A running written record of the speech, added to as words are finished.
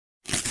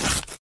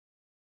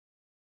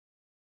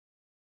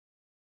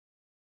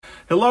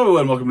Hello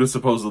and welcome to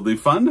Supposedly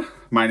Fun.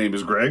 My name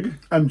is Greg.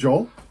 I'm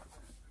Joel.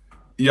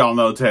 Y'all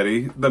know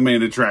Teddy, the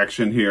main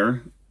attraction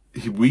here.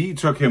 We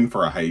took him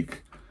for a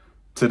hike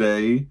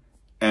today,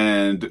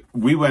 and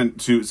we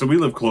went to, so we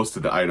live close to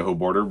the Idaho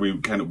border. We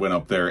kind of went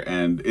up there,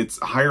 and it's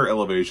higher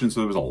elevation, so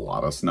there was a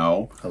lot of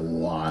snow. A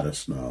lot of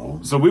snow.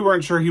 So we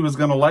weren't sure he was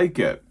going to like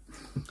it.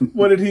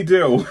 What did he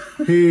do?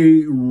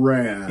 He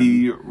ran.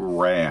 He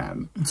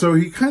ran. So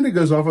he kind of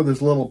goes off on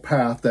this little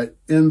path that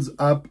ends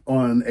up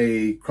on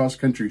a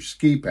cross-country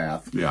ski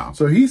path. Yeah.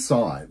 So he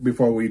saw it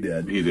before we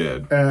did. He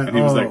did. And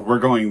he was like, we're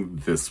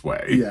going this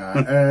way. Yeah,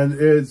 and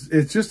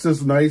it's just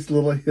this nice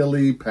little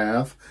hilly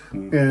path,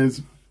 and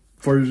it's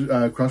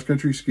for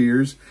cross-country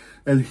skiers,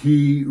 and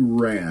he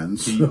ran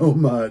so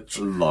much.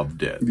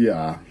 Loved it.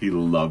 Yeah. He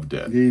loved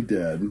it. He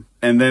did.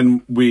 And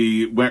then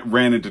we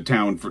ran into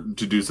town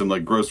to do some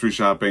like grocery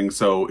shopping.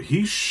 So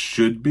he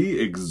should be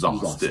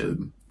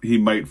exhausted. He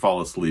might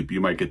fall asleep.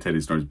 You might get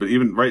Teddy snores. But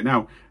even right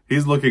now,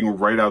 he's looking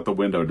right out the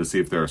window to see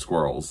if there are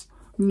squirrels.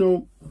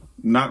 Nope.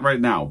 Not right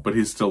now, but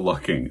he's still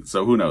looking.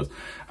 So who knows?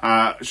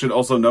 Should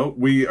also note,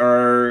 we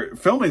are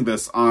filming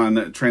this on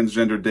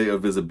Transgender Day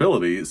of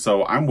Visibility.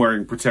 So I'm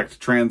wearing Protect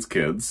Trans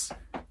Kids.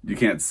 You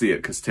can't see it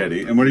because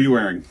Teddy. And what are you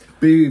wearing?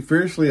 Be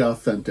fiercely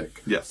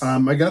authentic. Yes.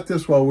 I got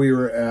this while we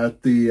were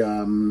at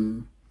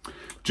the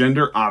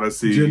Gender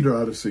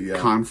Odyssey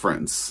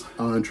conference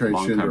on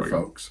transgender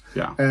folks.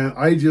 Yeah. And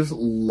I just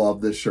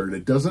love this shirt.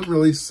 It doesn't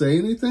really say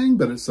anything,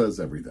 but it says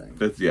everything.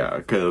 Yeah,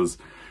 because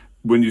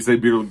when you say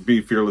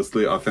be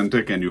fearlessly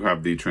authentic and you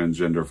have the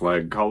transgender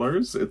flag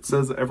colors, it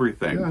says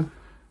everything. Yeah.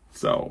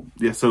 So,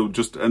 yeah, so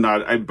just, and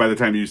by the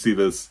time you see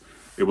this,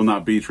 it will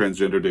not be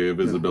Transgender Day of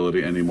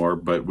Visibility anymore,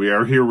 but we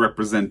are here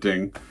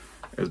representing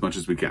as much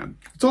as we can.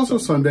 It's also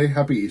Sunday.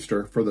 Happy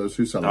Easter for those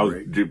who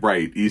celebrate.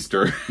 Right,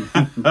 Easter.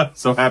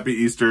 So happy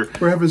Easter.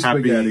 We're having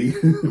spaghetti.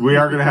 We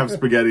are going to have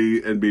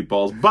spaghetti and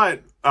meatballs,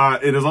 but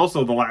it is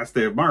also the last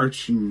day of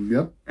March.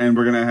 Yep. And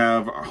we're going to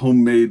have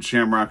homemade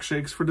shamrock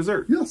shakes for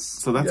dessert. Yes.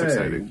 So that's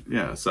exciting.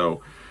 Yeah,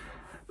 so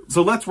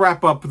let's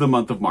wrap up the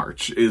month of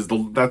March.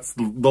 That's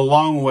the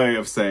long way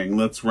of saying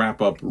let's wrap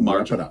up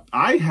March. Wrap it up.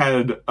 I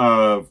had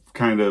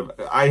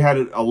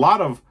a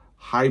lot of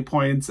high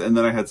points, and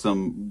then I had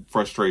some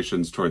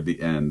frustrations toward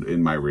the end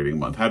in my reading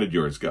month. How did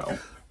yours go?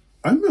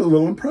 I'm a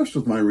little impressed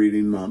with my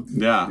reading month.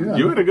 Yeah.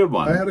 You had a good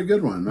one. I had a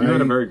good one. You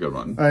had a very good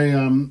one.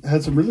 I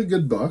had some really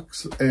good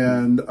books,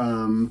 and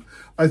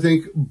I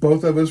think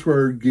both of us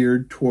were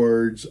geared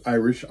towards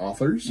Irish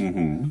authors.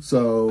 Mm-hmm.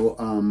 So,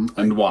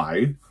 and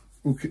why?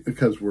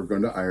 Because we're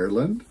going to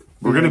Ireland.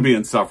 We're going to be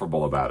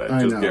insufferable about it.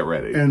 Just get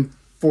ready. And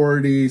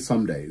 40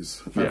 some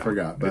days. I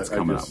forgot. But it's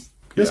coming up.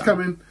 It's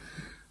coming.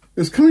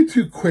 It's coming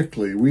too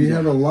quickly. We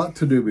have a lot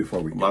to do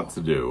before we go. Lots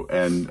to do.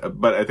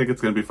 But I think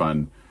it's going to be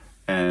fun.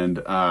 And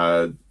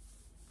I'm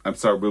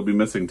sorry, we'll be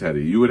missing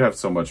Teddy. You would have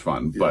so much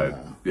fun, but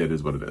it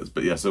is what it is.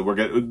 But yeah, so we're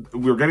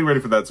getting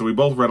ready for that. So we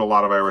both read a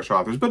lot of Irish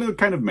authors, but it's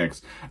kind of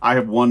mixed. I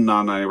have one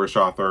non-Irish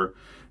author.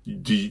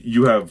 Do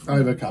you have? I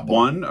have a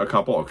couple. A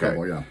couple? Okay.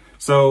 Couple, yeah.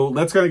 So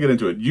let's kind of get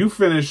into it. You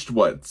finished,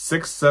 what,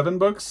 6, 7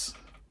 books?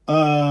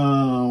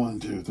 1,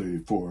 2, 3,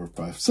 4,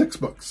 5, 6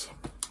 books.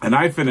 And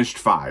I finished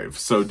 5.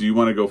 So do you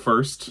want to go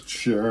first?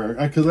 Sure.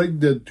 Because I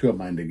did 2 of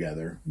mine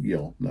together.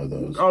 You'll know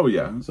those. Oh,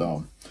 yeah.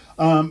 So,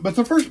 but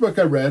the first book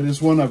I read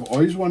is one I've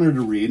always wanted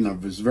to read, and I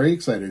was very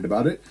excited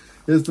about it,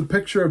 is The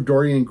Picture of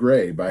Dorian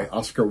Gray by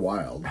Oscar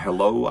Wilde.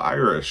 Hello,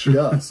 Irish.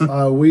 Yes.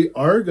 We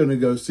are going to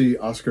go see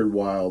Oscar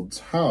Wilde's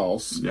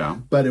house. Yeah.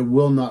 But it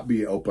will not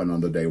be open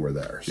on the day we're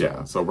there. So.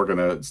 Yeah. So we're going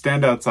to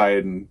stand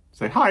outside and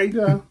say hi.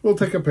 Yeah. We'll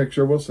take a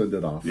picture. We'll send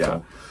it off.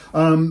 Yeah.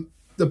 So,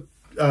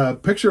 the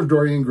Picture of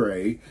Dorian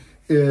Gray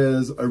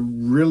is a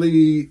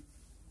really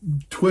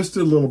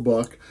twisted little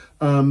book.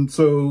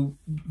 So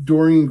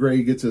Dorian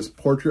Gray gets his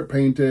portrait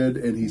painted,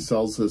 and he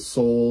sells his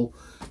soul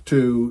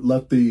to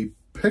let the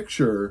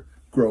picture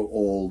grow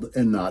old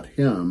and not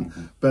him.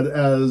 Mm-hmm. But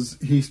as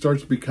he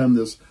starts to become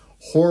this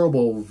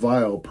horrible,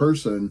 vile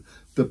person,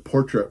 the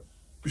portrait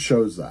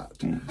shows that.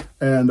 Mm.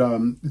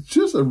 And it's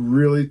just a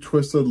really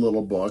twisted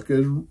little book.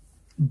 It's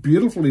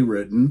beautifully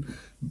written.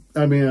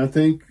 I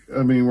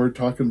mean, we're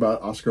talking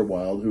about Oscar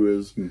Wilde, who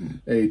is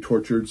a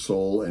tortured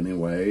soul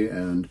anyway,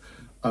 and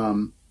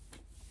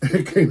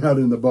it came out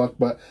in the book,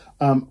 but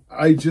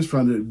I just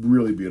found it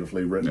really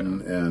beautifully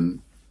written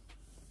and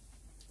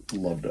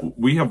loved it.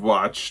 We have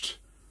watched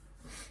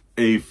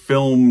a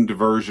filmed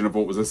version of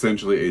what was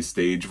essentially a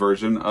stage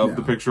version of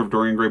The Picture of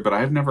Dorian Gray, but I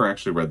have never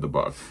actually read the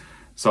book,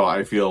 so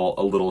I feel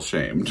a little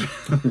shamed.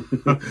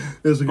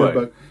 It's a good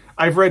book.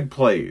 I've read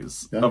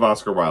plays of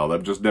Oscar Wilde.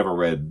 I've just never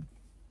read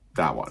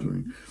that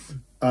one.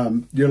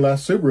 Your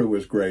last Subaru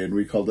was gray, and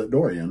we called it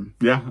Dorian.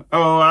 Yeah.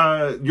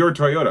 Oh, your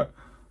Toyota.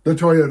 The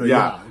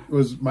Toyota, it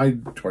was my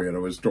Toyota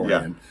was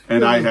Dorian. Yeah.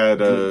 And I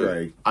had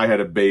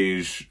a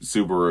beige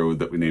Subaru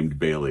that we named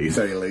Bailey.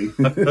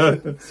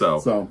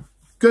 So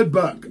good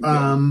book.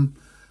 Yeah.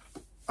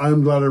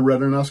 I'm glad I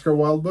read an Oscar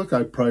Wilde book.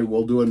 I probably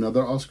will do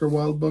another Oscar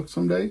Wilde book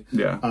someday.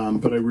 Yeah.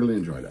 But I really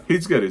enjoyed it.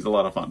 He's good. He's a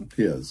lot of fun.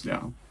 He is.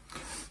 Yeah.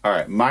 All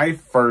right, my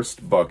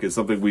first book is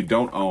something we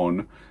don't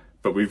own,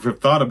 but we've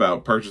thought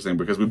about purchasing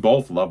because we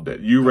both loved it.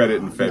 You read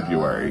it in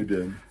February. Yeah, I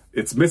did.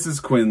 It's Mrs.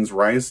 Quinn's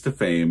Rise to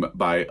Fame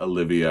by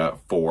Olivia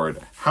Ford.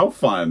 How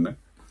fun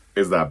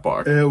is that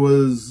book? It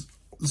was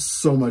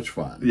so much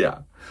fun.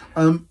 Yeah.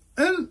 And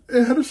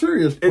it had a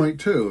serious point,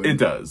 too. It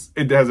does.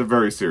 It has a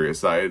very serious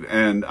side,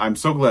 and I'm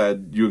so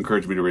glad you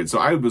encouraged me to read it. So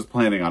I was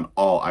planning on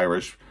all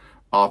Irish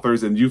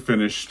authors, and you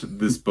finished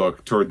this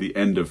book toward the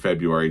end of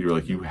February, and you were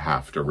like, you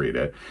have to read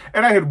it.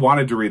 And I had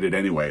wanted to read it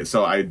anyway,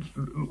 so I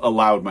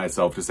allowed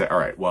myself to say, all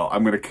right, well,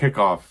 I'm going to kick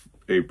off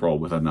April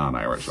with a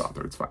non-Irish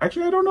author. It's fine.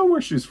 Actually, I don't know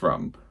where she's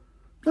from.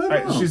 I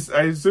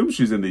assume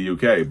she's in the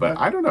UK, but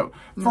I don't know.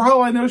 For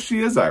all I know, she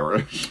is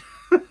Irish.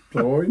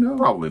 So I know.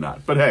 Probably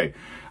not. But hey,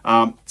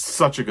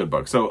 such a good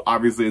book. So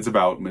obviously it's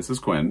about Mrs.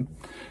 Quinn.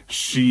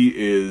 She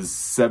is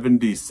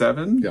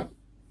 77. Yeah.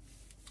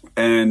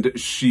 And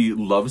she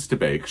loves to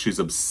bake. She's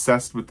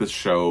obsessed with this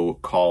show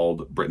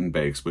called Britain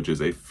Bakes, which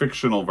is a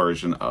fictional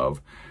version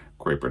of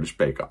Great British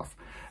Bake Off.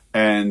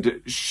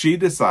 And she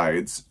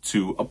decides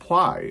to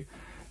apply.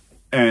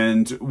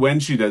 And when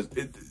she does,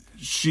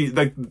 she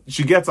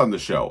gets on the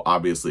show,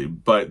 obviously,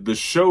 but the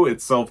show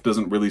itself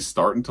doesn't really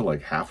start until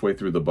like halfway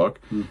through the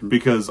book,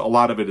 because a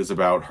lot of it is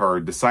about her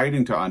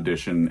deciding to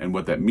audition and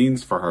what that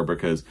means for her,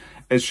 because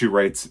as she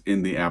writes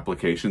in the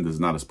application, this is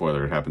not a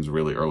spoiler, it happens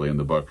really early in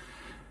the book,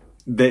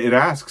 it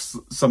asks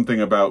something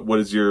about what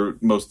is your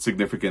most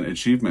significant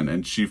achievement,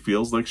 and she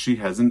feels like she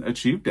hasn't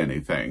achieved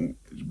anything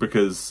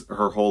because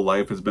her whole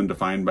life has been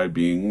defined by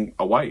being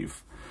a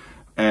wife.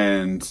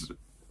 And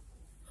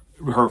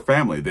her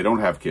family, they don't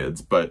have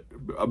kids, but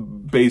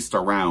based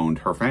around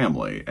her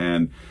family,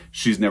 and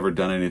she's never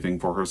done anything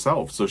for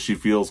herself, so she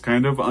feels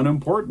kind of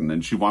unimportant,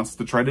 and she wants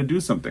to try to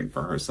do something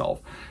for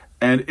herself.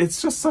 And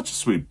it's just such a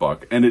sweet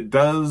book, and it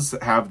does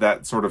have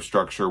that sort of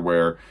structure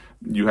where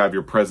you have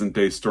your present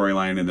day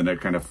storyline and then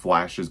it kind of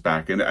flashes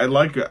back. And I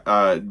like,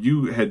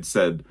 you had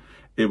said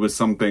it was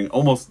something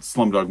almost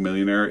Slumdog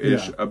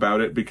Millionaire-ish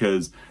about it,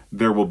 because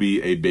there will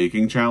be a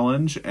baking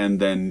challenge, and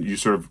then you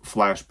sort of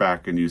flash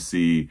back and you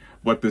see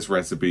what this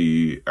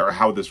recipe, or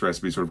how this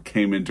recipe sort of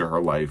came into her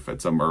life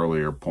at some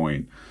earlier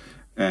point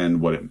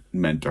and what it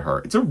meant to her.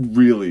 It's a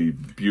really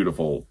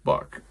beautiful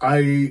book.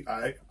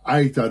 I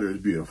thought it was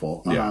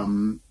beautiful. Yeah.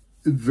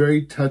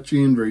 Very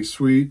touching, very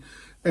sweet.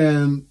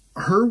 And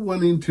her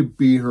wanting to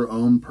be her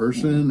own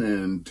person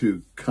and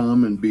to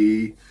come and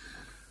be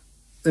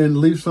and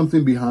leave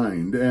something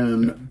behind.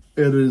 And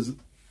it is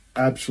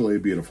absolutely a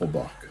beautiful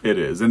book. It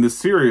is. And the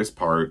serious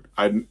part,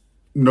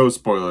 no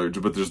spoiler,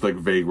 but there's like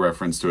vague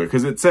reference to it,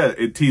 because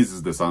it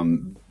teases this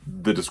on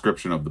the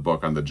description of the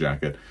book on the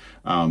jacket.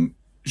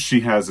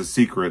 She has a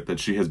secret that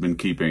she has been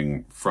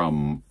keeping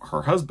from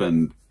her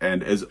husband,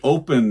 and as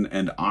open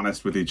and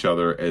honest with each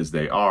other as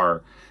they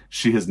are,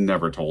 she has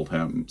never told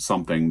him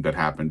something that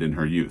happened in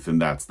her youth,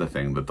 and that's the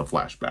thing that the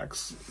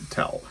flashbacks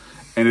tell.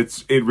 And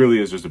it really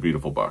is just a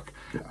beautiful book.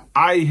 Yeah.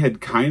 I had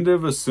kind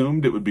of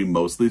assumed it would be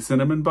mostly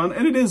cinnamon bun,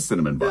 and it is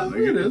cinnamon bun.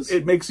 Yeah, it is.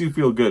 It makes you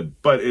feel good,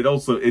 but it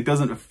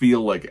doesn't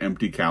feel like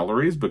empty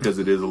calories, because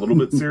it is a little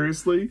bit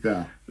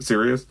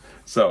serious.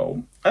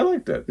 So I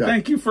liked it. Yeah.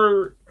 Thank you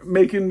for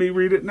making me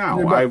read it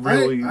now. I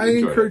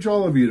encourage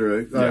all of you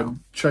to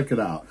check it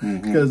out,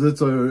 because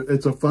it's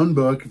a fun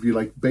book if you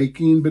like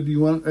baking, but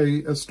you want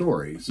a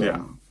story. So.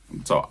 Yeah.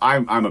 So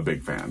I'm a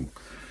big fan.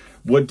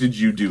 What did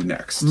you do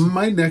next?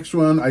 My next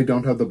one, I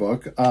don't have the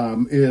book,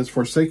 is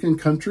Forsaken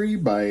Country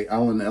by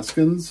Alan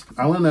Eskins.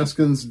 Alan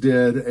Eskins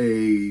did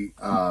a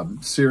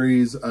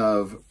series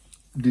of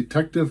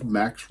Detective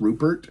Max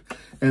Rupert,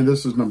 and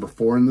this is number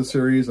 4 in the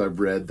series. I've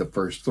read the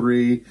first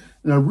 3,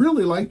 and I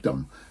really liked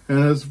them.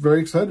 And I was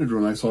very excited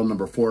when I saw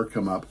number 4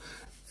 come up,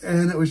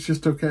 and it was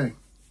just okay.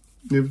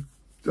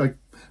 Like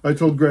I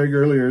told Greg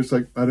earlier, it's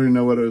like, I didn't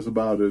know what it was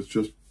about. It was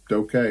just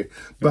okay.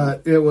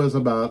 But it was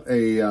about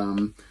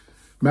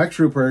Max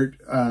Rupert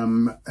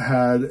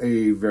had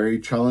a very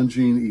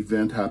challenging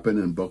event happen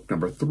in book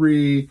number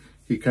 3.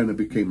 He kind of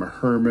became a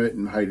hermit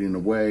and hiding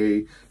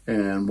away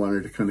and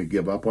wanted to kind of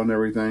give up on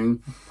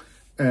everything.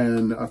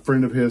 And a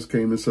friend of his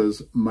came and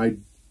says, my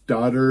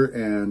daughter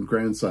and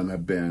grandson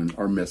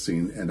are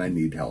missing, and I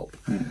need help.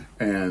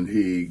 And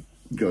he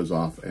goes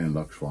off and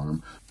looks for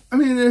him. I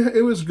mean,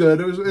 it was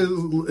good.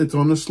 It's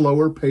on a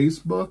slower pace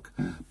book,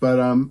 but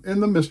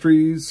in the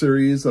mystery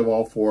series of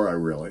all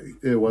 4,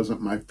 it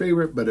wasn't my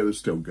favorite, but it was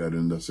still good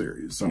in the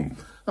series. So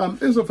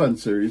it was a fun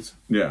series.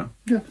 Yeah.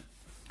 Yeah.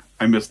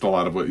 I missed a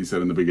lot of what you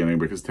said in the beginning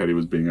because Teddy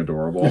was being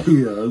adorable.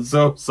 Yes.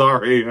 So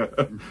sorry.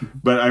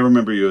 But I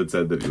remember you had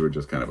said that you were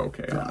just kind of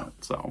okay on it.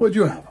 So what'd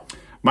you have?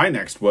 My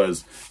next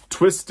was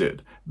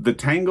Twisted, The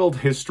Tangled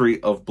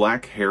History of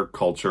Black Hair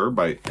Culture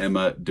by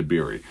Emma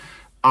Dabiri.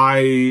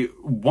 I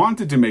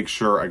wanted to make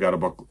sure I got a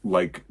book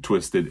like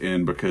Twisted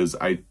in, because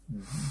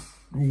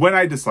when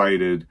I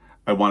decided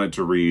I wanted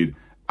to read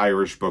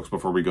Irish books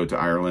before we go to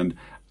Ireland,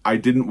 I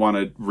didn't want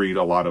to read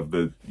a lot of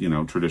the,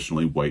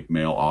 traditionally white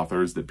male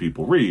authors that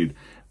people read.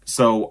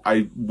 So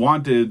I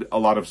wanted a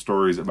lot of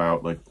stories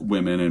about like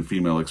women and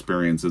female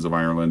experiences of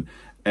Ireland.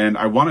 And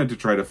I wanted to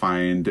try to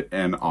find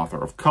an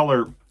author of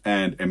color,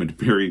 and Emma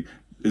Beery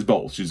is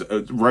both. She's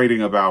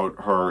writing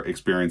about her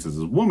experiences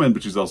as a woman,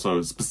 but she's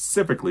also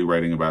specifically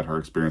writing about her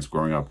experience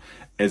growing up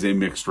as a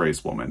mixed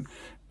race woman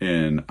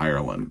in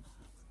Ireland.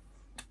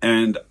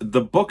 And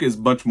the book is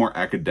much more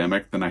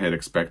academic than I had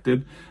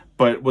expected.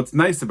 But what's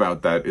nice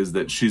about that is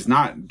that she's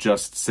not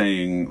just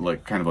saying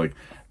like, kind of like,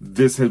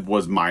 this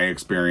was my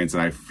experience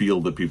and I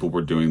feel that people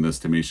were doing this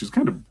to me. She's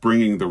kind of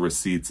bringing the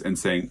receipts and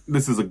saying,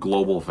 this is a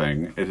global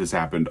thing. It has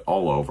happened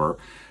all over.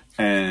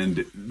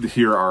 And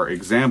here are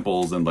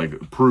examples and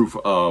like proof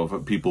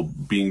of people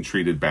being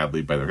treated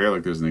badly by their hair.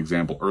 Like there's an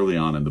example early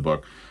on in the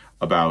book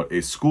about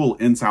a school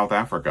in South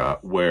Africa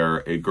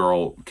where a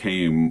girl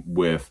came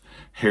with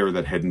hair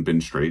that hadn't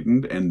been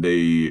straightened, and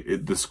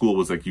the school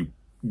was like,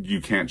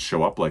 you can't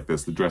show up like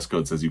this. The dress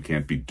code says you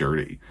can't be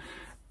dirty.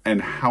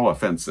 And how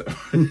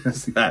offensive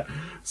is that?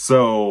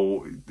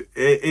 So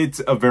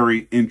it's a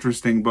very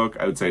interesting book.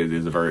 I would say it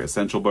is a very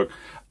essential book.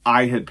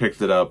 I had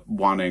picked it up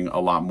wanting a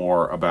lot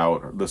more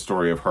about the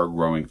story of her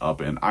growing up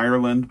in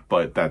Ireland,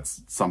 but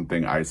that's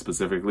something I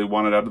specifically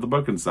wanted out of the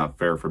book, and it's not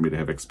fair for me to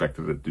have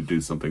expected it to do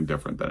something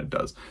different than it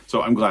does.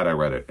 So I'm glad I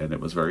read it, and it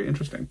was very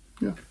interesting.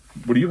 Yeah.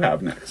 What do you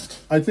have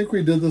next? I think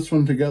we did this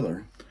one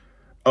together.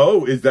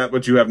 Oh, is that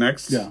what you have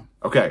next? Yeah.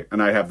 Okay,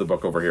 and I have the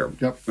book over here.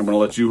 Yep. I'm going to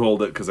let you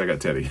hold it because I got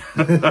Teddy.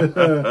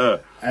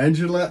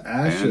 Angela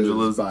Ashes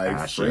Angela's by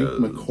Ashes. Frank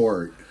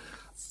McCourt.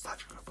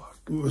 Such a good book.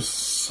 It was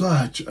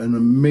such an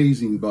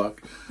amazing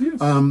book. Yes.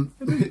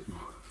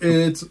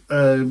 It's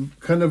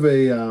kind of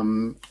a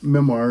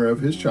memoir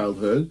of his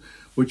childhood,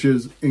 which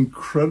is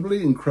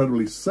incredibly,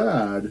 incredibly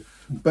sad,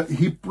 but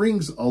he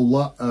brings a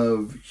lot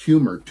of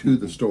humor to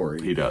the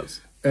story. He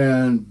does.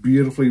 And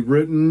beautifully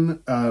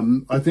written.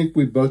 I think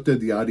we both did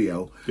the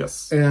audio.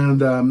 Yes.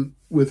 And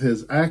with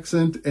his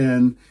accent,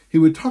 and he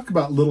would talk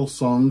about little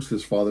songs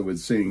his father would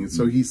sing.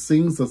 So he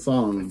sings the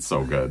songs.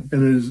 So good.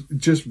 And it is,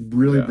 just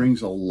really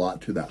brings a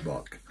lot to that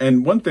book.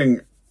 And one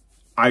thing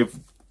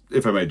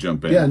if I may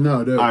jump in. Yeah,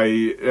 no, dude.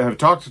 I have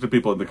talked to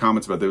people in the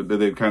comments about that.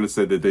 They've kind of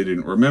said that they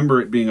didn't remember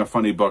it being a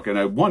funny book. And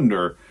I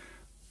wonder,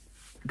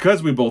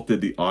 because we both did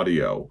the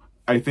audio,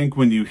 I think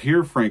when you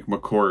hear Frank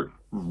McCourt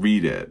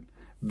read it,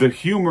 the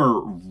humor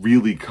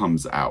really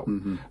comes out.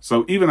 Mm-hmm.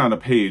 So even on a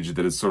page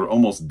that is sort of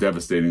almost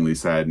devastatingly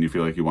sad and you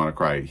feel like you want to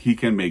cry, he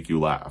can make you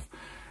laugh.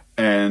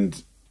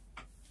 And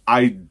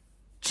I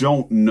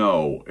don't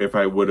know if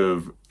I would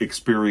have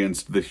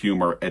experienced the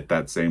humor at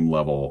that same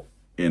level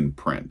in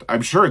print.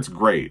 I'm sure it's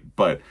great,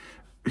 but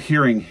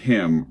hearing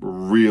him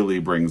really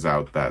brings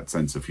out that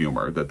sense of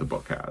humor that the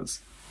book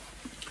has.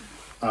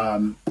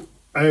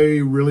 I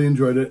really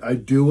enjoyed it. I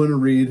do want to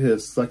read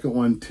his second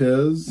one,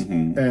 Tis.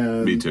 Mm-hmm.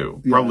 And me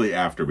too. Probably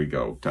after we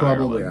go to Ireland.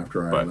 Probably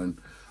after Ireland.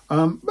 But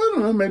I don't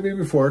know, maybe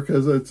before,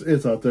 because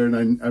it's out there,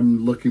 and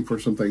I'm looking for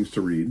some things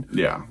to read.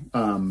 Yeah.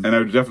 And I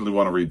would definitely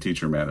want to read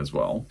Teacher Man as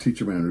well.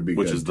 Teacher Man would be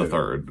which good, is the too.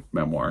 third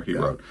memoir he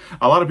wrote.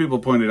 A lot of people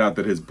pointed out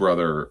that his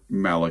brother,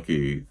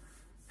 Malachi,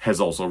 has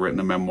also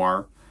written a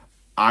memoir.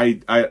 I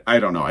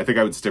don't know. I think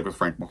I would stick with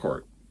Frank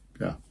McCourt.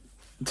 Yeah.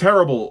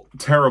 Terrible,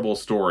 terrible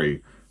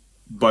story,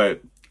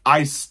 but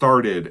I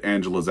started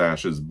Angela's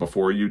Ashes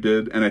before you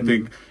did, and I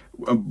think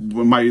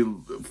my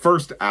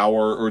first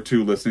hour or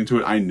two listening to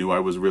it, I knew I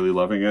was really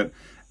loving it,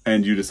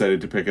 and you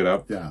decided to pick it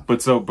up. Yeah.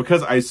 But so,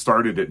 because I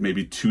started it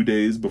maybe 2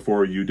 days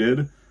before you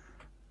did,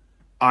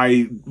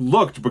 I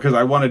looked because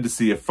I wanted to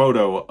see a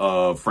photo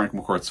of Frank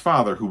McCourt's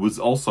father, who was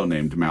also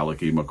named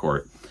Malachi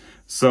McCourt.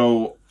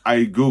 So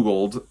I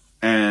Googled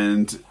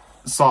and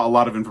saw a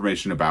lot of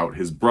information about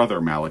his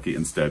brother Malachi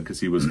instead,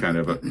 because he was kind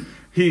of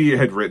he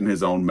had written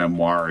his own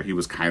memoir. He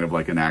was kind of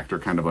like an actor,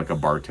 kind of like a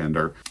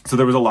bartender. So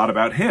there was a lot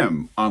about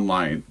him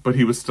online, but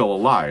he was still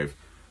alive.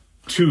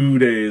 2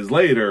 days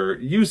later,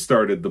 you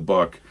started the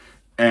book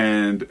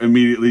and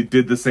immediately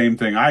did the same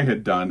thing I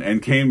had done,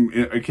 and came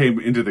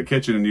into the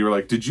kitchen, and you were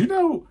like, "Did you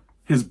know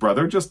his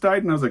brother just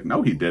died?" And I was like,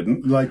 "No, he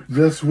didn't." Like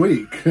this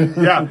week.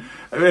 Yeah.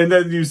 And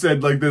then you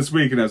said like this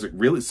week, and I was like,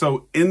 "Really?"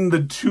 So in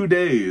the 2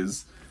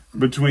 days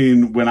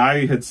between when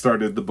I had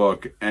started the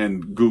book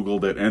and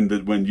Googled it,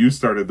 and when you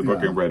started the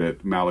book and read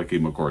it, Malachi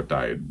McCourt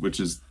died, which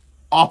is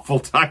awful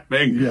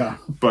timing. Yeah.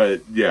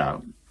 But yeah,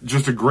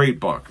 just a great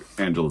book,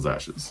 Angela's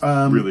Ashes.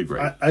 Really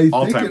great.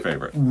 All-time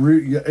favorite.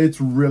 It's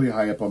really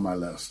high up on my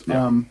list.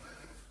 Yeah.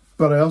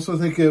 But I also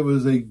think it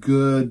was a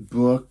good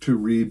book to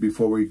read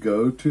before we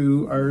go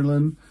to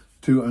Ireland,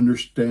 to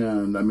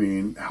understand, I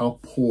mean, how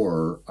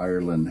poor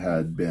Ireland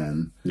had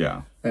been.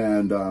 Yeah.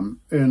 And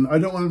I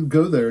don't want to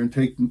go there and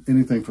take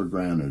anything for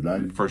granted.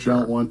 I For sure.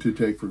 don't want to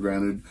take for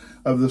granted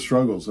of the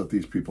struggles that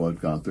these people had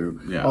gone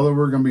through. Yeah. Although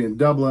we're going to be in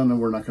Dublin and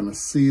we're not going to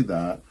see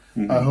that,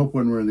 I hope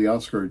when we're in the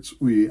outskirts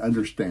we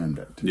understand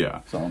it.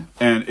 Yeah. So.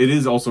 And it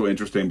is also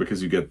interesting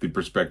because you get the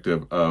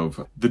perspective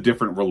of the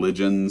different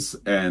religions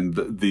and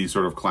the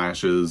sort of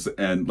clashes,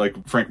 and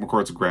like Frank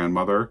McCourt's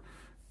grandmother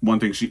one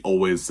thing she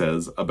always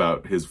says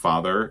about his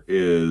father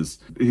is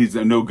he's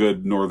a no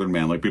good northern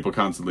man. Like, people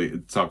constantly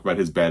talk about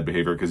his bad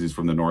behavior because he's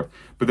from the north.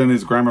 But then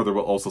his grandmother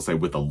will also say,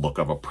 with the look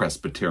of a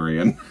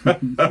Presbyterian.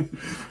 And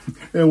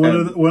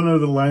one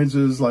of the lines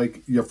is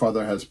like, your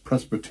father has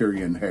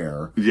Presbyterian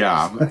hair.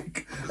 Yeah.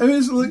 Like, I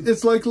mean,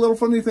 it's like little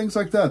funny things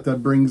like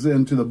that brings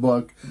into the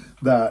book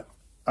that,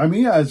 I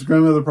mean, yeah, his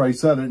grandmother probably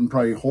said it and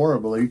probably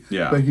horribly,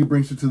 but he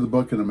brings it to the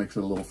book and it makes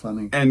it a little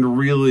funny. And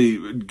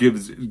really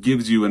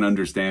gives you an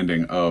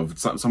understanding of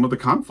some of the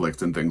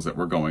conflicts and things that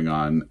were going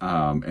on,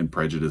 and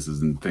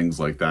prejudices and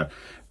things like that.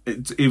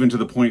 It's even to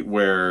the point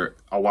where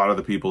a lot of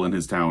the people in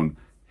his town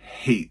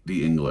hate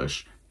the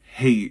English,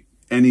 hate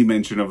any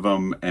mention of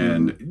them,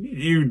 and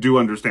you do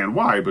understand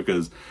why,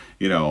 because,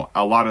 you know,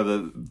 a lot of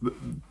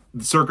the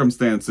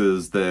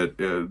circumstances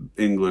that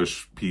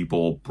English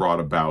people brought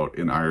about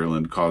in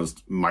Ireland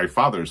caused my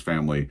father's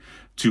family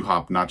to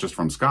hop not just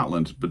from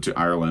Scotland, but to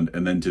Ireland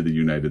and then to the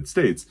United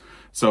States.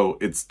 So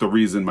it's the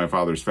reason my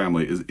father's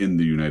family is in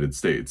the United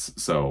States.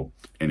 So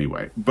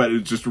anyway, but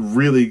it just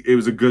really, it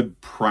was a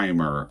good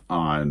primer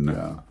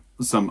on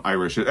some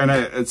Irish.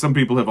 And some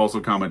people have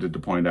also commented to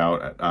point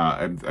out,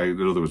 I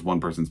know there was one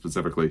person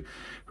specifically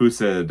who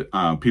said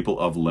people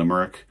of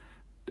Limerick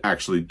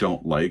actually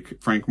don't like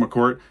Frank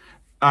McCourt.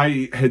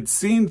 I had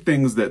seen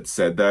things that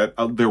said that.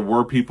 There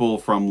were people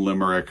from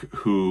Limerick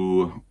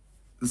who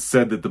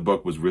said that the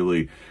book was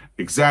really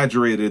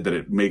exaggerated, that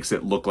it makes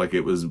it look like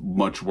it was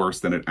much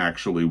worse than it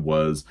actually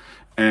was.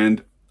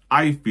 And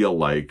I feel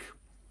like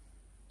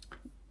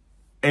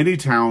any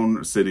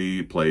town,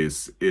 city,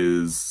 place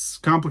is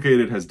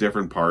complicated, has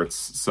different parts.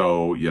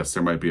 So yes,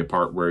 there might be a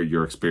part where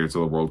your experience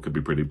of the world could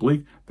be pretty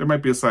bleak. There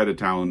might be a side of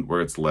town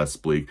where it's less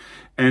bleak.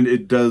 And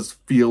it does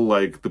feel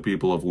like the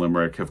people of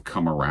Limerick have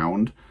come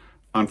around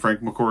on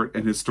Frank McCourt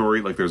and his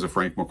story. Like, there's a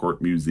Frank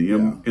McCourt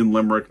museum in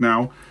Limerick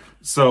now.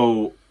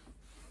 So,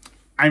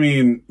 I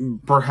mean,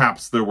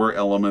 perhaps there were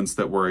elements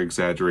that were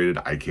exaggerated.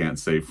 I can't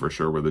say for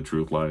sure where the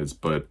truth lies,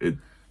 but it...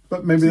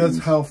 But maybe that's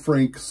how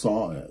Frank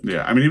saw it.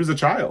 Yeah, I mean, he was a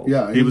child.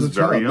 Yeah, he was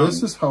very young.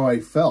 This is how I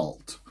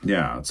felt.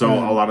 Yeah, so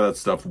a lot of that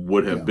stuff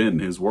would have been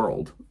his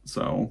world.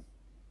 So,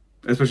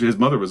 especially his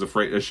mother was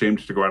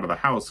ashamed to go out of the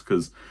house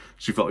because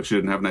she felt like she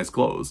didn't have nice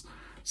clothes.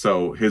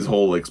 So his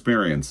whole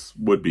experience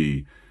would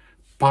be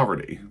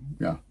poverty.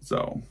 Yeah.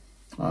 So,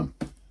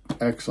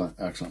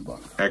 excellent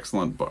book.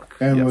 Excellent book.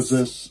 And was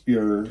this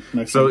your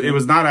next So one? it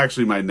was not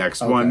actually my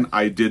next one.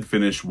 I did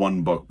finish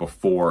one book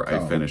before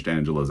I finished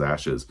Angela's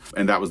Ashes,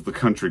 and that was The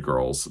Country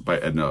Girls by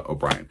Edna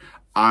O'Brien.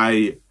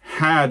 I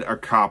had a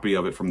copy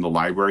of it from the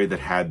library that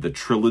had the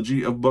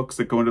trilogy of books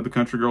that go into the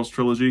Country Girls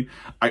trilogy.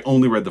 I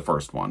only read the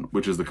first one,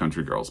 which is The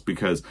Country Girls,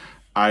 because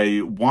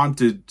I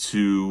wanted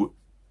to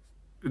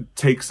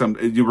take some...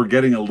 You were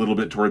getting a little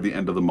bit toward the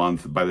end of the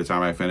month by the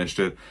time I finished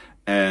it,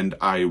 and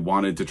I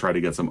wanted to try to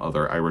get some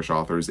other Irish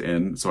authors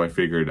in, so I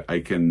figured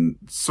I can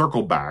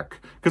circle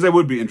back, because I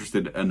would be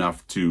interested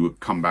enough to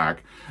come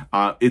back.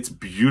 It's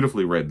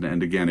beautifully written,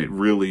 and again, it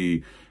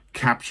really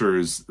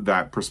captures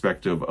that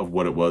perspective of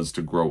what it was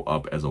to grow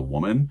up as a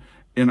woman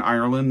in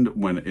Ireland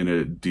when in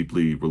a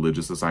deeply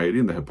religious society,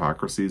 and the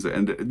hypocrisies.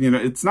 And, you know,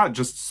 it's not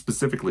just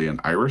specifically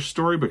an Irish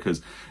story,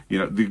 because, you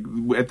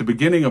know, at the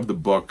beginning of the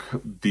book,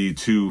 the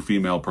two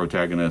female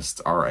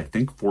protagonists are, I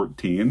think,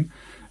 14,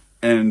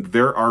 and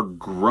there are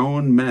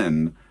grown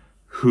men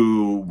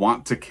who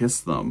want to kiss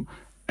them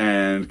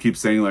and keep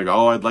saying, like,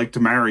 oh, I'd like to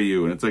marry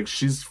you. And it's like,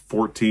 she's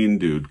 14,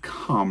 dude,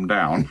 calm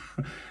down.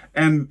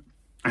 And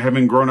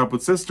having grown up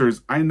with sisters,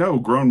 I know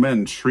grown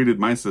men treated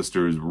my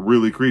sisters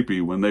really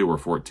creepy when they were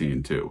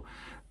 14 too.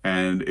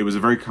 And it was a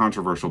very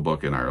controversial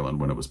book in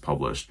Ireland when it was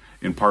published,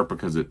 in part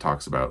because it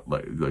talks about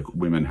like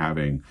women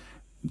having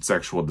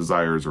sexual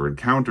desires or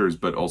encounters,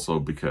 but also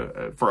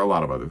because for a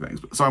lot of other things.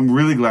 So I'm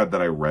really glad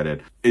that I read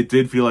it. It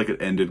did feel like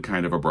it ended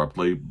kind of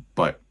abruptly,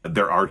 but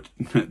there are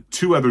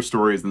two other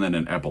stories and then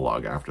an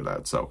epilogue after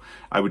that. So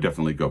I would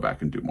definitely go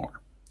back and do more.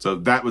 So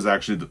that was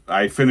actually,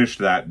 I finished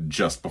that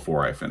just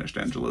before I finished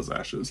Angela's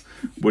Ashes.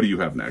 What do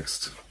you have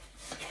next?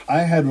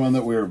 I had one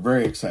that we were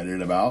very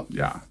excited about.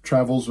 Yeah.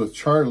 Travels with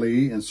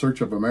Charlie in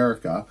Search of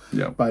America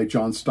by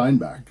John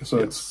Steinbeck. So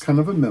it's kind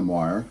of a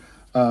memoir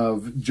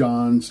of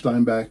John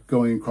Steinbeck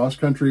going cross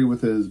country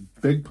with his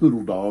big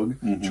poodle dog,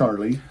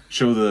 Charlie.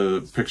 Show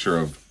the picture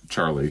of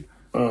Charlie.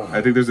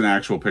 I think there's an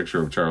actual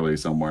picture of Charlie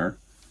somewhere.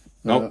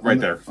 Oh, right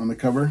there. On the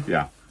cover?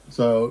 Yeah.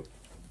 So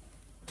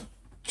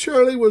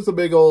Charlie was a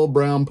big old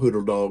brown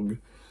poodle dog.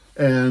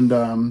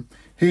 And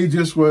he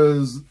just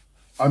was,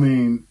 I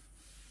mean,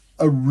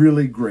 a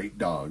really great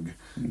dog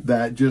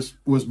that just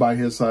was by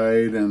his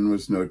side and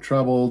was no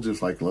trouble,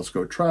 just like, let's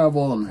go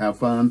travel and have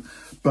fun.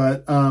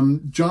 But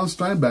John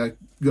Steinbeck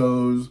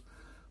goes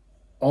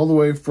all the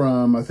way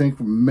from, I think,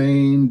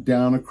 Maine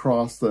down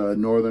across the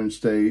northern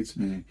states.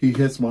 He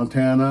hits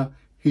Montana.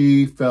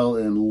 he fell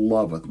in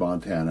love with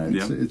Montana.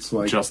 It's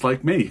like just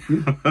like me.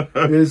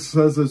 It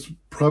says it's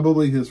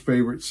probably his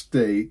favorite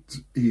state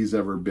he's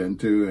ever been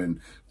to, and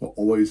will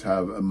always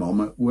have a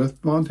moment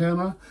with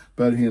Montana.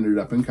 But he ended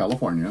up in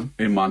California.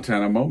 A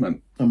Montana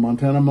moment. A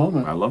Montana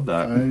moment. I love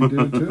that. I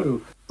do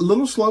too. A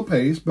little slow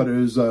paced, but it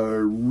was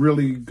a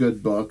really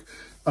good book.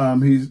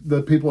 He's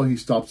the people he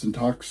stops and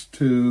talks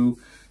to,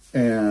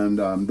 and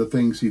the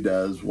things he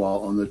does while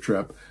on the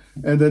trip,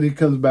 and then he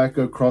comes back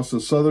across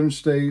the southern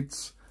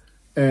states,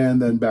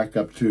 and then back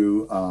up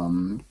to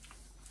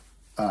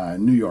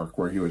New York,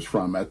 where he was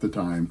from at the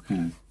time.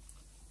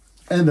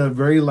 And the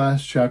very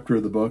last chapter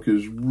of the book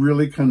is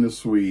really kind of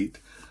sweet,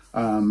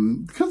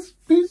 because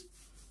he's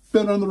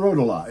been on the road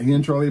a lot. He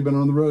and Charlie have been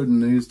on the road,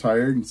 and he's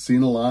tired and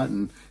seen a lot,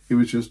 and he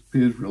was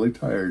really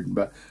tired.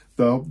 But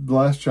the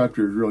last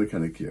chapter is really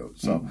kind of cute.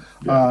 So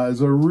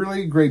it's a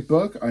really great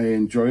book. I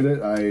enjoyed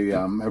it. I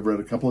have read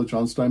a couple of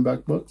John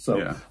Steinbeck books,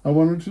 so I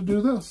wanted to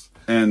do this.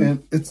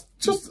 And it's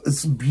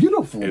a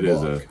beautiful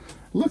book.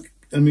 Look,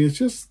 I mean, it's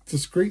just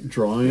this great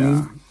drawing.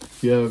 Yeah.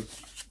 You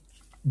have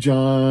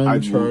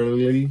John,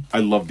 Charlie. I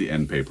love the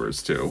end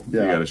papers, too.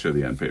 Yeah. You got to show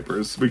the end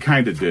papers. We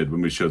kind of did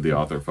when we showed the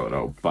author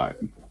photo,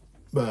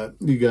 but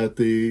you got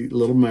the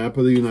little map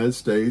of the United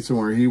States and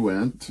where he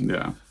went.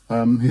 Yeah.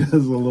 He has a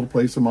little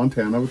place in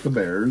Montana with the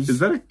bears. Is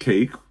that a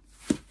cake?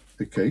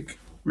 A cake?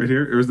 Right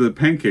here? Or is it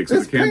pancakes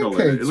with a candle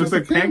in it? It looks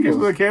like pancakes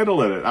with a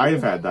candle in it. I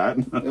have had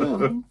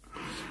that.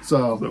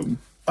 So,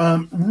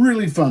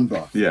 really fun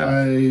book.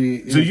 Yeah.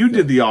 So you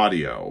did the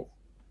audio.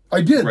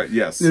 I did. Right,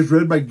 yes. It was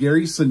read by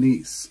Gary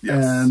Sinise.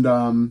 Yes.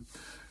 And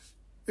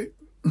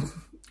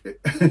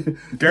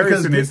Gary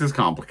Sinise is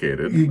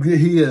complicated.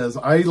 He is.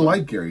 I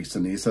like Gary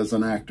Sinise as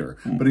an actor,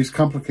 but he's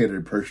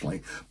complicated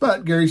personally.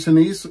 But Gary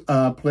Sinise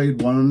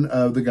played one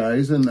of the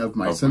guys of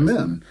Mice and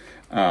Men.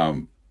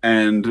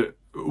 And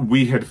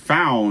we had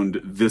found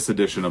this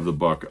edition of the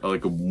book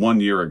like 1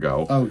 year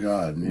ago. Oh,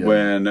 God. Yeah.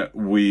 When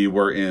we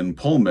were in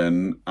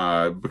Pullman,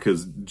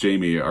 because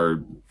Jamie,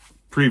 our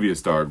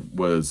previous dog,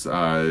 was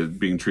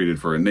being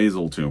treated for a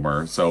nasal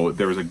tumor. So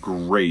there was a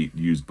great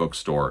used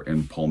bookstore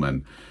in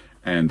Pullman.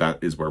 And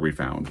that is where we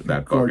found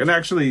that book. And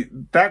actually,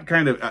 that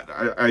kind of,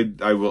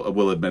 I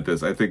will admit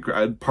this, I think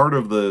part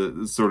of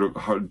the sort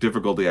of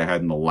difficulty I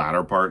had in the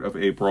latter part of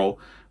April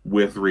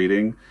with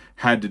reading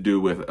had to do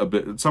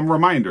with some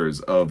reminders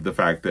of the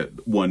fact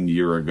that 1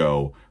 year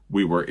ago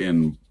we were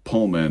in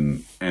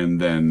Pullman, and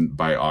then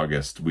by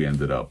August we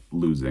ended up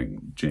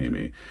losing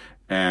Jamie.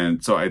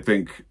 And so I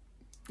think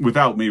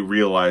without me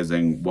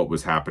realizing what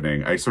was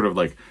happening, I sort of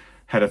like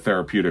had a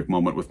therapeutic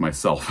moment with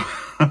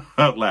myself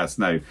last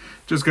night.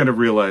 Just kind of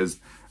realized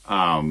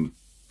a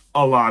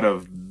lot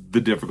of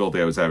the difficulty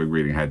I was having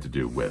reading had to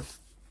do with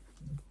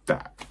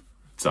that.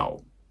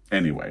 So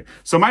anyway,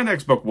 so my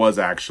next book was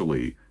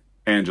actually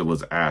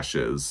Angela's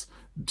Ashes.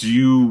 Do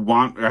you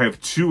want, I have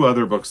two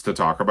other books to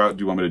talk about.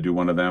 Do you want me to do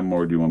one of them,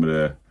 or do you want me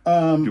to,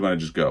 do you want to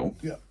just go?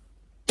 Yeah.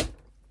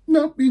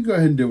 No, you go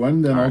ahead and do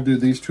one, then I'll do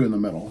these two in the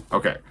middle.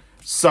 Okay.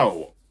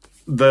 So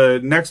the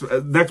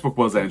next book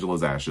was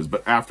Angela's Ashes,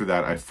 but after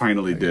that, I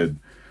finally did.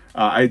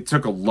 I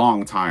took a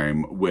long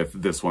time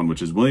with this one,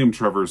 which is William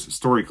Trevor's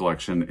story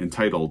collection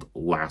entitled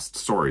Last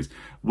Stories.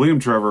 William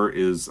Trevor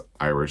is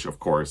Irish, of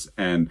course,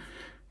 and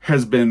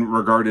has been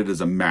regarded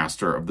as a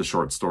master of the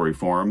short story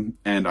form.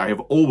 And I have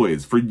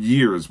always, for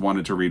years,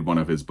 wanted to read one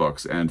of his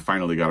books, and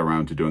finally got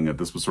around to doing it.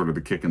 This was sort of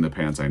the kick in the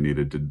pants I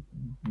needed to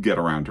get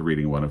around to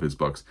reading one of his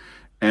books.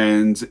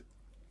 And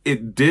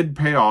it did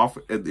pay off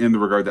in the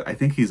regard that I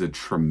think he's a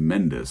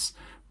tremendous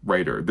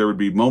writer. There would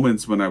be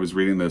moments when I was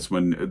reading this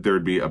when there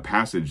would be a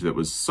passage that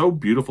was so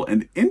beautiful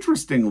and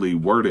interestingly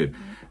worded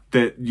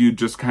that you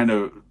just kind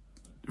of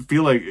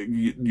feel like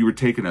you were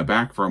taken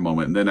aback for a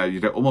moment. And then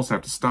you'd almost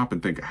have to stop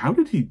and think, how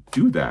did he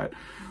do that?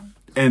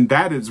 And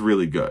that is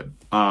really good.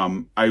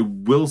 I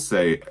will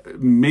say,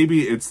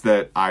 maybe it's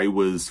that I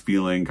was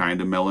feeling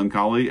kind of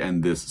melancholy,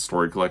 and this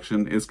story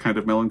collection is kind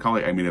of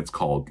melancholy. I mean, it's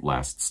called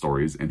Last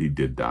Stories, and he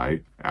did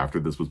die after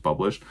this was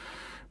published.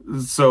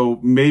 So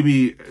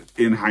maybe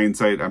in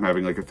hindsight, I'm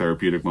having like a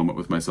therapeutic moment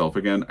with myself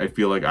again. I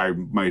feel like I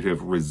might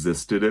have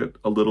resisted it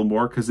a little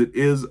more, because it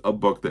is a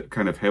book that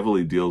kind of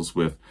heavily deals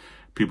with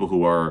people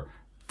who are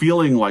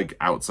feeling like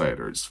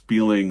outsiders,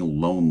 feeling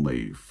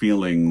lonely,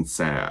 feeling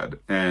sad.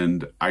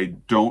 And I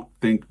don't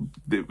think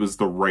it was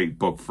the right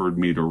book for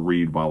me to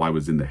read while I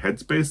was in the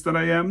headspace that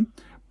I am.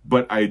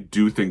 But I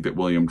do think that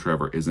William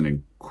Trevor is an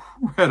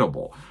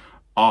incredible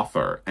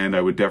author, and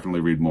I would definitely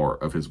read more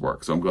of his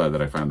work. So I'm glad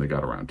that I finally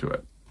got around to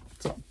it.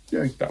 So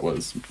that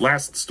was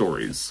Last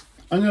Stories.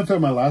 I'm going to throw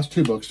my last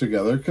two books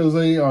together because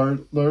they're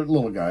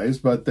little guys,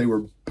 but they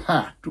were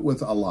packed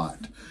with a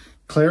lot.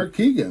 Claire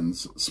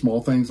Keegan's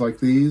Small Things Like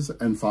These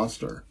and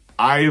Foster.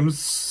 I am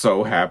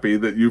so happy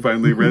that you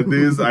finally read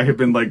these. I have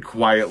been like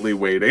quietly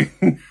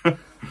waiting.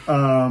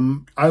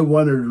 I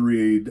wanted to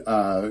read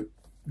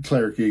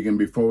Claire Keegan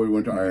before we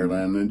went to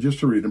Ireland, and just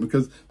to read them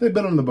because they've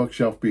been on the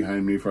bookshelf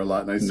behind me for a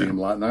lot, and I see them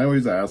a lot, and I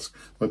always ask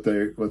what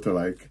they're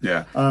like.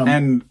 Yeah.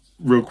 And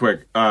real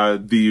quick,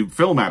 the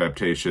film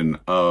adaptation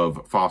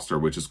of Foster,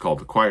 which is called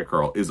The Quiet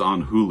Girl, is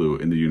on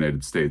Hulu in the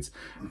United States.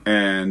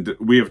 And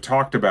we have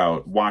talked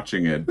about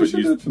watching it,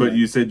 but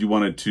you said you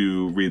wanted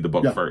to read the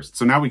book first.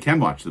 So now we can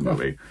watch the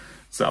movie.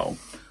 So,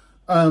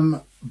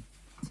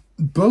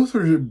 both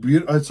are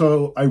beautiful.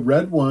 So I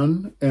read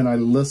one and I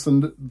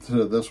listened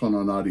to this one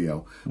on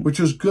audio, which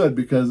is good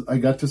because I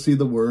got to see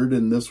the word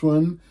in this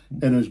one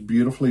and it's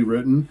beautifully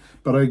written,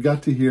 but I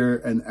got to hear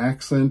an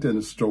accent and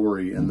a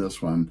story in this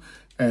one.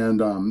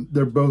 And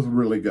they're both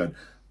really good.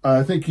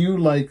 I think you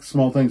like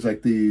Small Things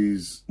Like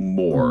These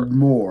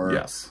more.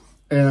 Yes.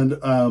 And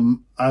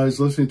I was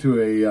listening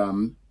to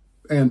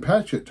a Ann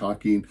Patchett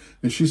talking,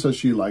 and she says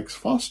she likes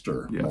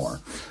Foster more.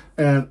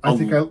 And I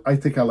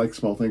think I like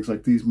Small Things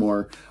Like These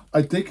more.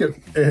 I think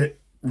it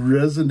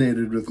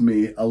resonated with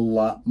me a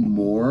lot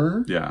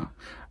more. Yeah.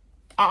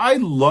 I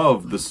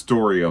love the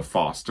story of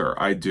Foster.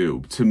 I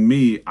do. To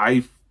me,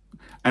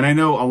 and I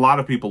know a lot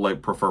of people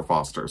prefer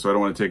Foster, so I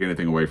don't want to take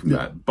anything away from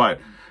that. But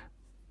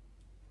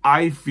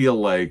I feel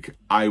like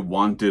I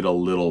wanted a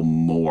little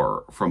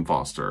more from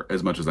Foster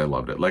as much as I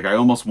loved it. Like, I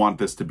almost want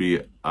this to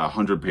be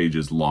 100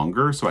 pages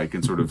longer so I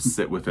can sort of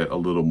sit with it a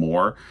little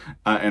more.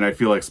 And I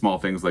feel like Small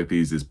Things Like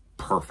These is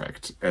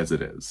perfect as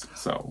it is.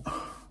 So,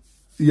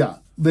 yeah,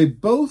 they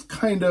both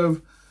kind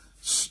of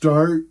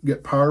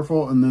get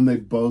powerful, and then they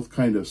both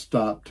kind of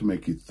stop to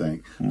make you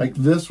think. Like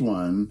this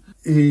one,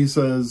 he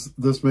says,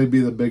 this may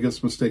be the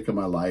biggest mistake of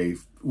my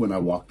life when I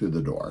walk through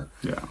the door.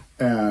 Yeah.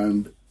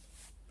 And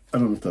I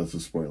don't know if that's a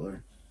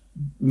spoiler.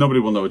 Nobody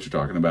will know what you're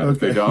talking about if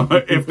they don't.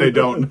 If they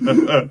don't.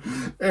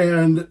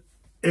 And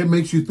it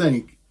makes you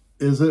think,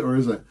 is it or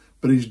isn't it?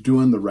 But he's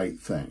doing the right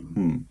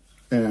thing.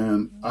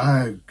 And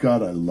I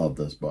love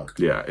this book.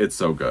 Yeah, it's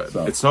so good.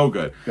 It's so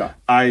good. Yeah.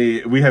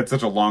 We had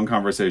such a long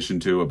conversation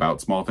too about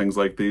Small Things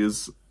Like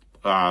These.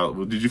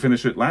 Did you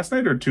finish it last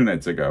night or 2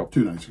 nights ago?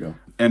 2 nights ago.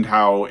 And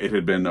how it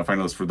had been a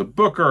finalist for the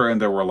Booker,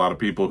 and there were a lot of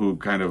people who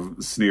kind of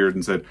sneered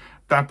and said,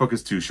 that book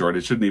is too short.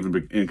 It shouldn't even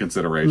be in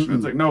consideration.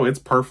 It's like, no, it's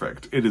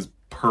perfect. It is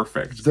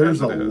perfect. There's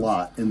a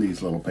lot in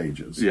these little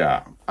pages.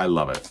 Yeah, I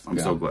love it. I'm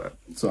so glad.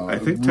 So I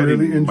think Teddy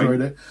really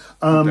enjoyed it.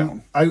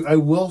 I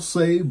will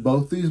say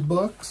both these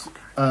books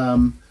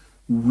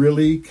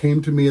really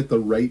came to me at the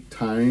right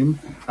time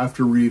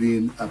after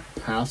reading a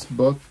past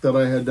book that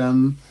I had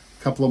done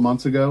a couple of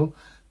months ago.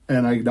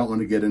 And I don't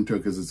want to get into it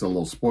because it's a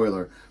little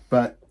spoiler,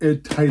 but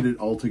it tied it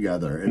all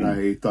together, and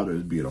I thought it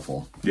was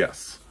beautiful.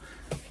 Yes.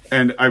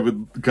 And I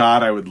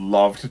would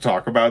love to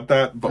talk about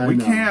that, but we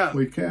can't.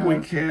 We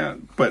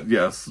can't. But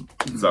yes.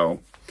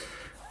 So,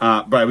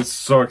 but I was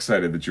so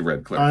excited that you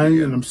read Claire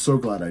Keegan. And I'm so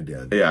glad I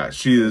did. Yeah,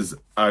 she is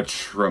a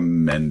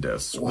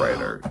tremendous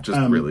writer.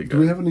 Just really good. Do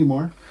we have any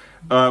more?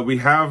 We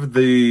have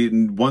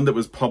the one that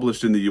was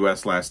published in the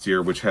U.S. last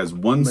year, which has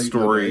one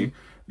story.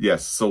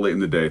 Yes, So Late in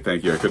the Day.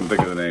 Thank you. I couldn't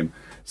think of the name.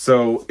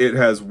 So it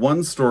has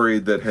one story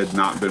that had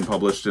not been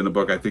published in a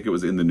book. I think it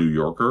was in the New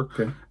Yorker.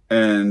 Okay.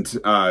 And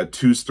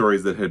 2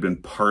 stories that had been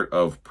part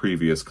of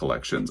previous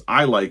collections.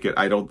 I like it.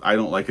 I don't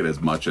like it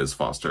as much as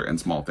Foster and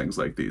Small Things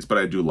Like These, but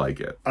I do like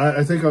it.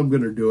 I think I'm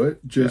going to do it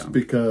just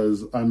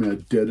because I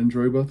did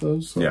enjoy both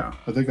those. So yeah.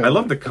 I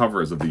love the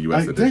covers of the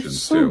U.S.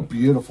 editions too. They're so too.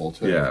 beautiful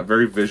too. Yeah,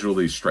 very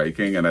visually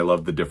striking, and I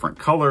love the different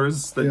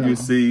colors that you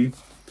see.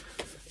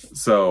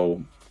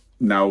 So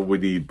now we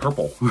need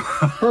purple.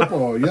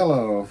 Purple,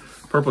 yellow.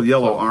 Purple,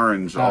 yellow,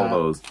 orange, all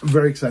those. I'm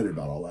very excited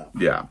about all that.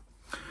 Yeah.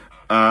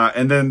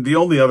 And then the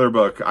only other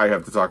book I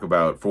have to talk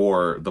about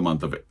for the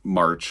month of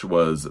March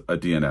was a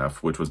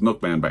DNF, which was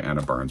Milkman by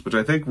Anna Burns, which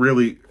I think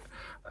really,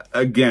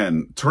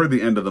 again, toward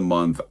the end of the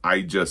month,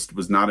 I just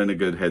was not in a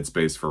good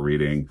headspace for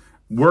reading.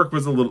 Work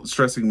was a little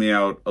stressing me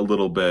out a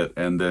little bit,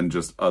 and then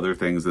just other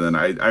things. And then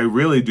I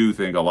really do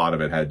think a lot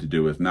of it had to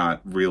do with not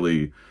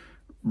really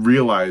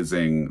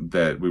realizing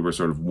that we were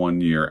sort of 1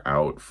 year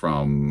out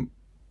from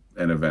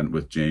an event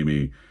with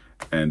Jamie,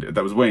 and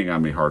that was weighing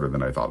on me harder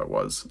than I thought it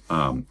was.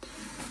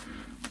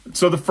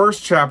 So the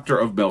first chapter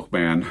of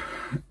Milkman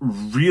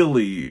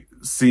really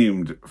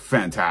seemed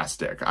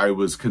fantastic. I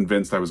was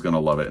convinced I was going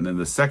to love it. And then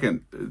the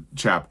second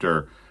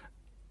chapter,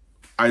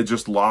 I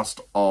just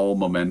lost all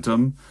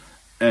momentum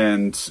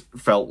and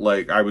felt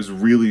like I was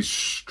really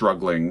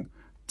struggling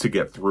to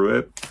get through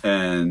it,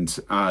 and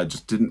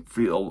just didn't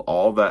feel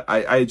all that.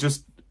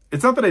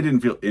 It's not that I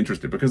didn't feel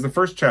interested, because the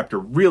first chapter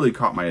really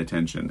caught my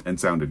attention and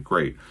sounded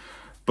great.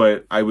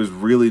 But I was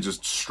really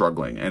just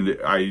struggling, and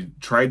I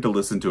tried to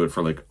listen to it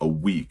for like a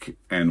week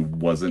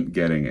and wasn't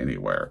getting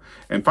anywhere.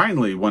 And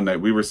finally, one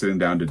night we were sitting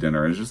down to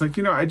dinner, and it's just like,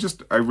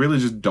 I really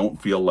just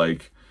don't feel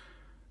like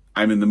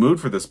I'm in the mood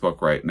for this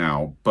book right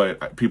now.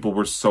 But people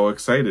were so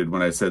excited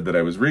when I said that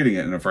I was reading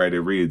it in a Friday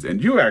Reads.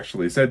 And you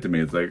actually said to me,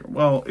 it's like,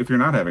 well, if you're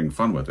not having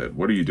fun with it,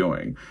 what are you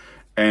doing?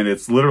 And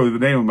it's literally the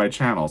name of my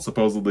channel,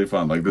 Supposedly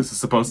Fun. Like, this is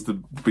supposed to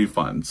be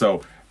fun.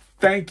 So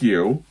thank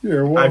you.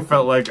 You're welcome. I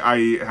felt like I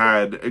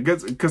had,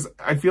 because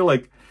I feel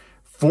like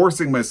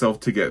forcing myself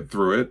to get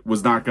through it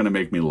was not going to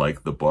make me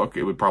like the book.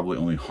 It would probably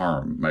only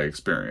harm my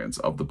experience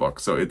of the book.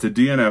 So it's a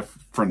DNF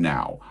for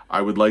now.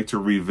 I would like to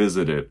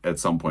revisit it at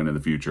some point in the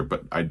future,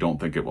 but I don't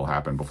think it will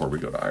happen before we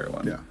go to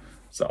Ireland. Yeah.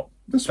 So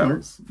That's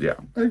smart. yeah.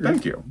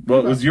 Thank you.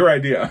 Well, it was your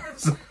idea.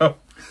 So,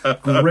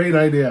 Great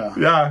idea.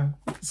 yeah.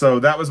 So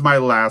that was my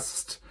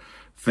last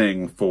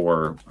thing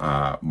for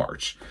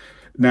March.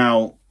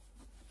 Now,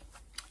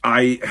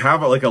 I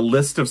have like a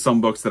list of some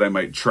books that I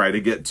might try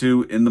to get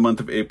to in the month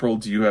of April.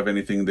 Do you have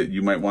anything that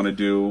you might want to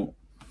do?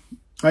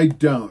 I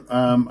don't.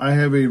 I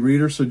have a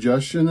reader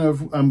suggestion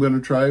of I'm going to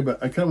try,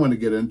 but I kind of want to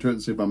get into it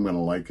and see if I'm going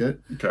to like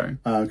it. Okay.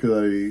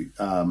 Because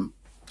I know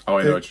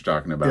what you're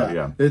talking about.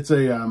 Yeah.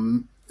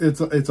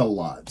 It's a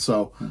lot.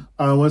 So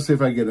I want to see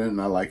if I get in and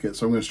I like it.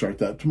 So I'm going to start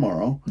that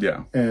tomorrow.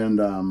 Yeah.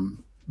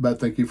 And but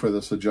thank you for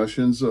the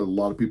suggestions. A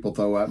lot of people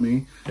throw at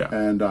me. Yeah.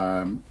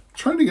 And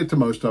trying to get to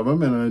most of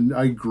them, and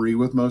I agree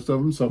with most of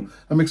them, so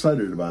I'm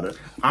excited about it.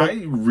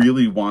 I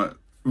really want...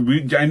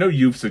 I know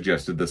you've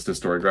suggested this to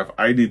Storygraph.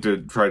 I need to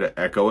try to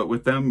echo it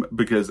with them,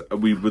 because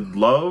we would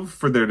love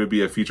for there to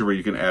be a feature where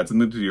you can add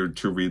something to your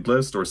to-read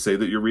list or say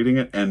that you're reading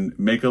it and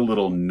make a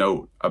little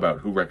note about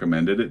who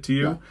recommended it to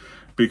you,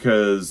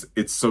 because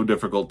it's so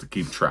difficult to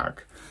keep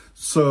track.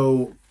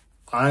 So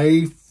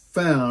I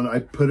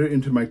put it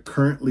into my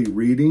currently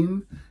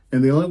reading,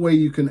 and the only way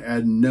you can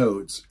add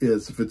notes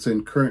is if it's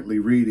in currently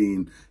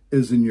reading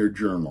is in your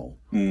journal.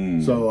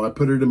 So I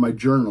put it in my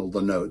journal,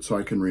 the notes, so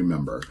I can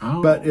remember.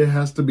 But it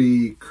has to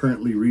be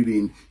currently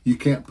reading. You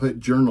can't put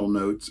journal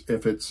notes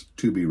if it's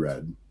to be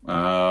read.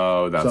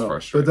 Oh, that's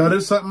frustrating. But that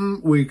is something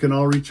we can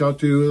all reach out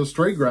to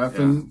Storygraph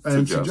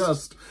and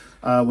suggest.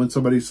 When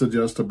somebody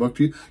suggests a book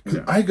to you. Because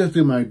I go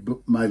through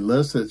my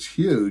list, it's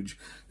huge.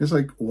 It's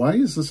like, why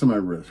is this in my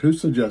list? Who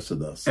suggested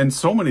this? And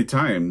so many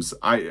times,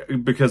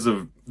 because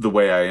of the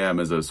way I am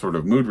as a sort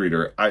of mood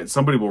reader,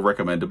 somebody will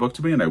recommend a book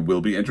to me and I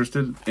will be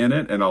interested in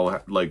it, and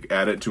I'll like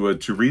add it to a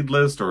to-read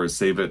list or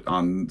save it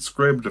on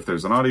Scribd if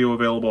there's an audio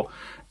available.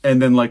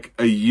 And then like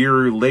a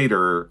year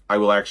later, I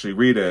will actually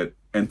read it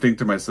and think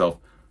to myself,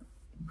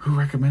 who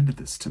recommended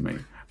this to me?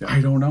 I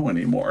don't know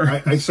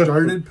anymore. I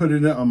started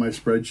putting it on my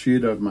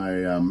spreadsheet of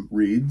my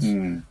reads,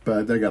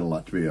 but they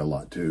got to be a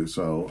lot too.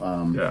 So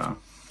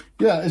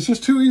yeah, it's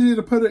just too easy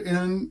to put it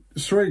in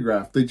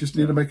Storygraph. They just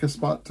need to make a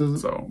spot to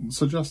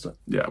suggest it.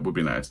 Yeah, it would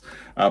be nice.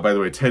 By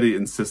the way, Teddy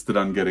insisted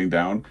on getting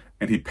down,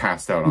 and he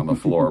passed out on the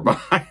floor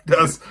behind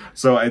us.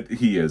 So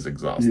he is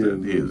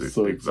exhausted. He is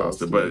so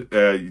exhausted. But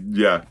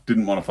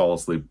didn't want to fall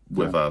asleep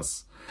with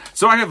us.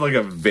 So I have like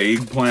a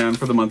vague plan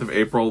for the month of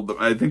April.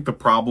 I think the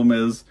problem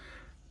is,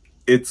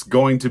 it's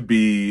going to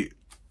be,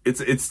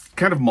 it's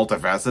kind of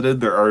multifaceted.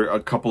 There are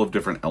a couple of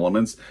different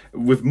elements.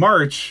 With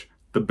March,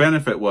 the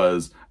benefit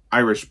was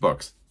Irish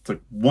books. It's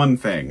like one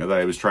thing that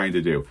I was trying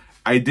to do.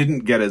 I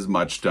didn't get as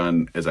much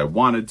done as I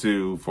wanted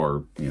to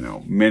for,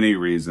 many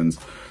reasons.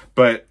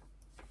 But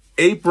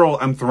April,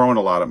 I'm throwing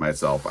a lot at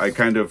myself. I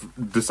kind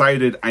of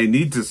decided I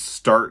need to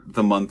start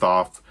the month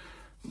off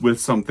with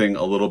something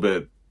a little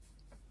bit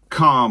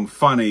calm,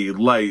 funny,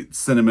 light,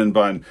 cinnamon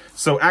bun.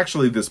 So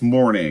actually this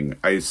morning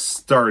I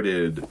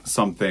started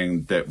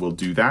something that will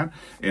do that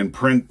in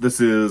print. This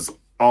is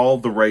All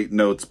the Right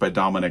Notes by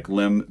Dominic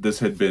Lim. This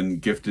had been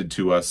gifted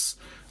to us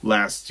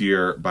last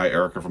year by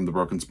Erica from The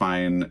Broken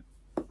Spine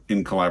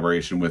in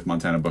collaboration with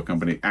Montana Book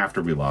Company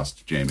after we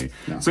lost Jamie.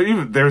 Yeah.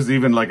 So there's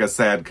even like a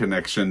sad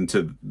connection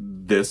to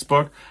this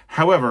book.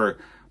 However,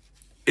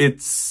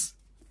 it's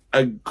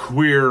a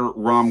queer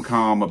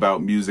rom-com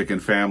about music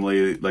and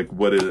family. Like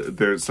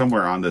there's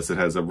somewhere on this, it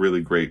has a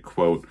really great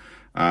quote.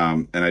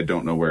 And I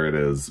don't know where it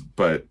is,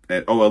 but,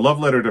 a love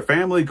letter to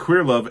family,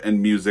 queer love,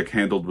 and music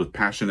handled with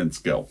passion and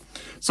skill.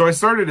 So I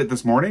started it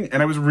this morning,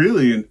 and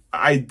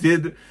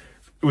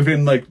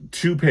within like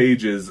 2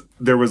 pages,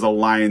 there was a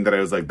line that I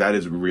was like, that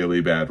is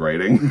really bad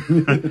writing.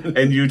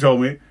 And you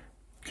told me,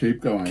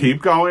 keep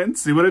going,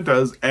 see what it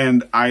does.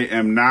 And I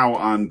am now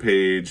on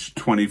page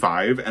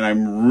 25, and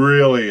I'm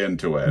really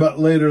into it. But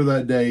later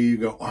that day, you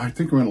go, I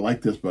think I'm going to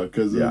like this book,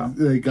 because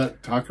they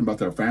got talking about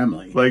their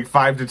family. Like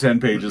 5 to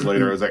 10 pages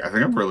later, I was like, I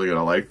think I'm really going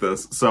to like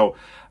this. So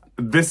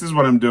this is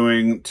what I'm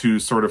doing to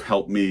sort of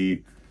help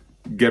me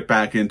get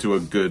back into a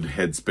good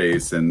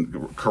headspace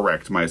and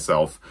correct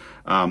myself.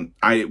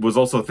 I was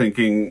also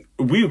thinking,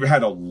 we've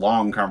had a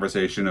long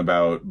conversation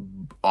about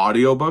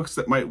audiobooks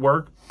that might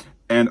work.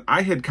 And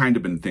I had kind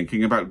of been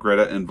thinking about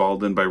Greta and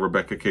Valden by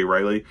Rebecca K.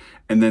 Riley.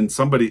 And then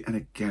somebody, and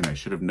again, I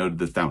should have noted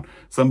this down.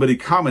 Somebody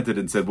commented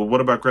and said, well,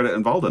 what about Greta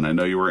and Valden? I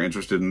know you were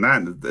interested in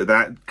that.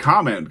 That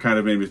comment kind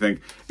of made me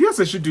think, yes,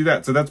 I should do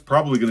that. So that's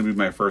probably going to be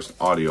my first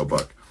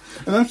audiobook.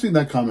 And I've seen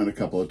that comment a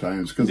couple of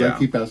times, because I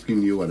keep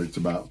asking you what it's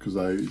about, because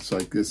it's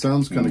like, it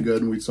sounds kind of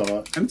good, and we saw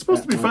it. And it's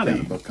supposed to be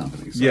funny. Book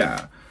company. So.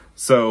 Yeah.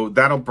 So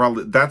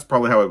that's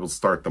probably how I will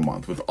start the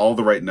month, with All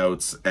the Right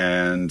Notes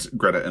and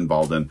Greta and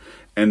Valden.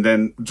 And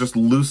then just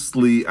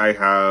loosely, I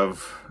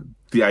have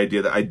the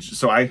idea that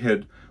I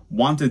had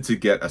wanted to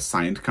get a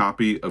signed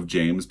copy of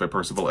James by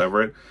Percival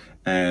Everett,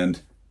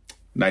 and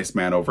nice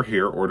man over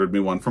here, ordered me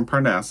one from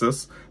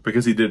Parnassus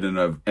because he did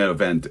an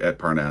event at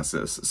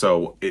Parnassus.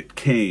 So it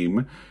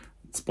came,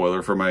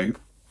 spoiler for my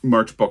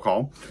March book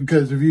haul.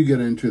 Because if you get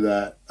into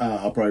that,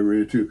 I'll probably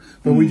read it too.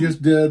 But we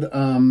just did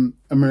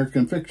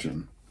American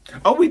Fiction.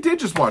 Oh, we did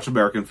just watch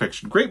American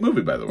Fiction. Great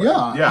movie, by the way.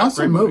 Yeah,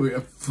 awesome movie.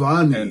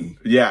 Funny.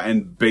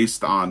 And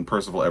based on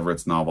Percival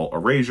Everett's novel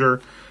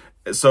Erasure.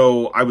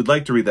 So I would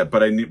like to read that,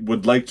 but I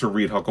would like to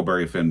read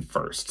Huckleberry Finn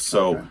first.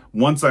 So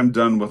once I'm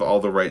done with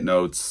all the right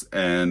notes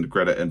and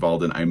Greta and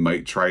Valden, I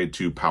might try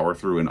to power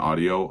through an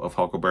audio of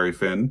Huckleberry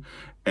Finn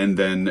and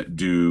then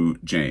do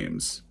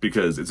James,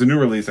 because it's a new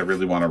release. I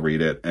really want to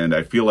read it, and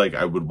I feel like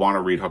I would want to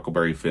read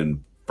Huckleberry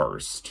Finn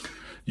first.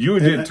 You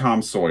did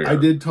Tom Sawyer. I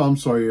did Tom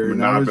Sawyer.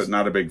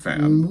 Not a big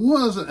fan.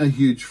 Wasn't a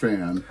huge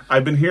fan.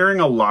 I've been hearing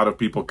a lot of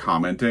people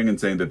commenting and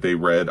saying that they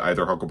read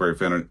either Huckleberry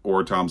Finn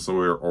or Tom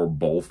Sawyer or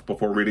both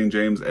before reading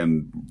James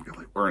and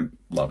really weren't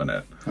loving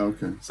it.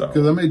 Okay. So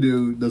because I may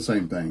do the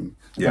same thing.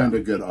 Yeah. Find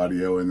a good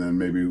audio and then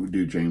maybe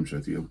do James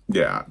with you.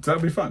 Yeah, so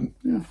that'd be fun.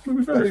 Yeah, it'd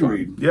be very fun.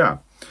 Read. Yeah.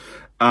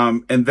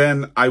 And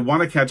then I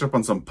want to catch up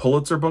on some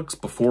Pulitzer books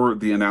before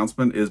the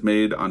announcement is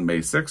made on May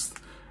 6th.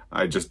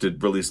 I just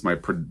did release my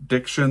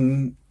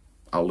prediction.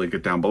 I'll link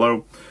it down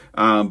below.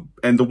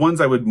 And the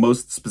ones I would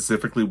most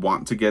specifically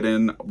want to get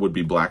in would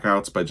be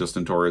Blackouts by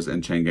Justin Torres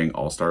and Chain Gang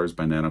All-Stars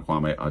by Nana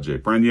Kwame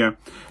Adjei-Brenyah.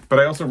 But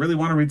I also really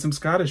want to read some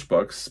Scottish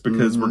books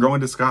because we're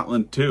going to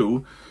Scotland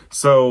too.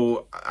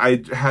 So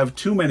I have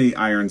too many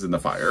irons in the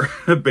fire,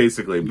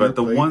 basically. But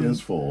Your plate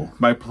is full.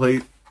 My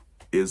plate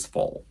is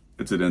full.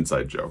 It's an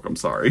inside joke. I'm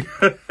sorry.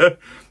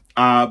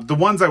 The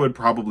ones I would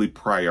probably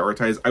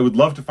prioritize, I would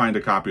love to find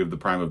a copy of The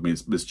Prime of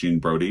Miss Jean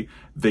Brodie.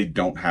 They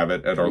don't have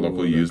it at our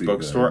local used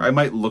bookstore. I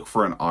might look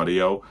for an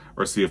audio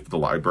or see if the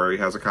library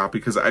has a copy,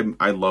 because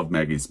I love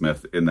Maggie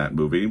Smith in that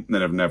movie, and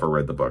I've never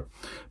read the book.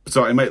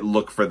 So I might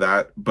look for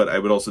that, but I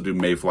would also do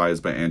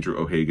Mayflies by Andrew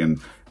O'Hagan.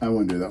 I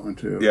want to do that one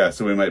too. Yeah,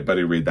 so we might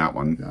buddy read that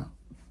one. Yeah.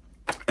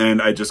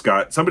 And I just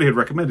got, somebody had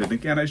recommended,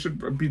 again, I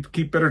should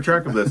keep better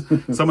track of this.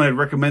 Someone had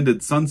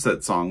recommended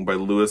Sunset Song by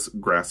Louis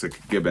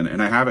Grassick Gibbon,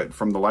 and I have it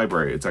from the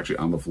library. It's actually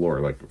on the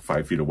floor, like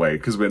 5 feet away,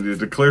 because we needed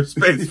to clear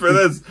space for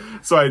this.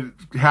 So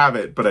I have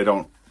it, but I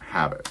don't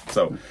have it.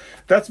 So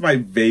that's my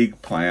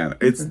vague plan.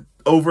 It's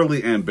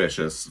overly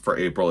ambitious for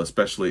April,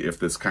 especially if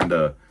this kind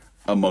of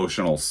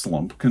emotional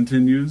slump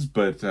continues.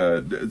 But so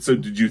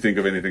did you think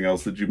of anything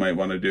else that you might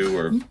want to do?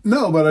 Or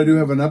no, but I do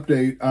have an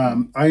update.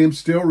 I am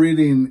still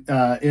reading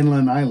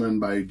Inland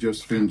Island by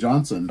Josephine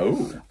Johnson.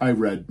 Oh, I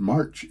read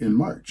March in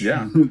March.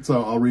 Yeah.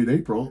 So I'll read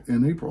April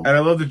in April. And I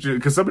love that you,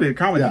 because somebody had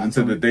commented and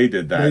said that they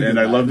did that, and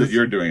I love that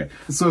you're doing it.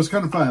 So it's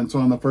kind of fun. So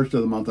on the first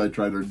of the month, I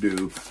try to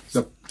do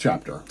the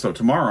chapter. So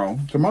tomorrow,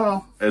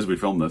 as we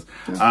film this,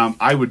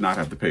 I would not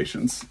have the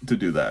patience to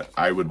do that.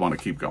 I would want to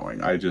keep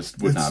going. I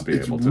just would not be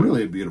able to. It's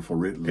really a beautiful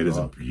written book. It is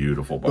a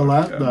beautiful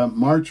book. The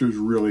March was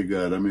really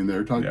good. I mean, they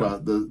were talking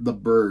about the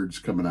birds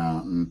coming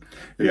out. And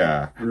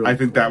really I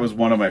think that was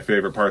one of my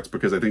favorite parts,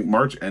 because I think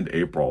March and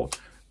April,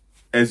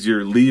 as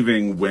you're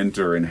leaving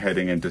winter and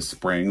heading into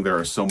spring, there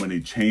are so many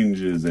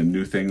changes and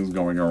new things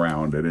going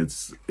around, and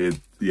it's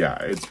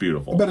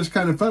beautiful. But it's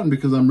kind of fun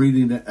because I'm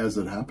reading it as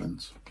it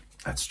happens.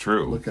 That's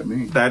true. Look at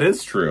me. That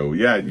is true.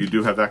 Yeah, you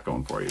do have that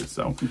going for you.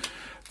 So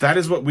that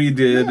is what we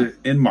did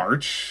in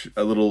March.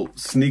 A little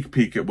sneak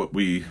peek at what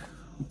we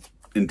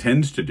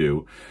intend to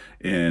do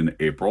in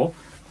April.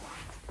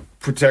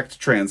 Protect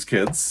trans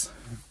kids.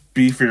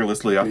 Be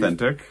fearlessly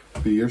authentic.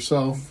 Be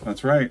yourself.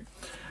 That's right.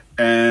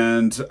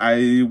 And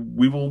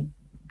we will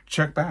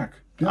check back.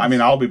 Yes. I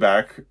mean, I'll be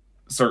back,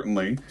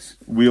 certainly.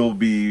 We'll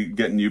be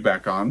getting you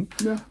back on,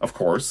 of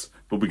course.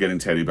 We'll be getting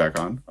Teddy back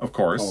on, of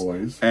course.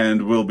 Always.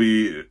 And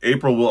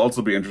April will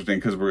also be interesting,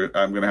 because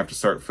I'm going to have to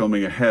start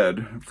filming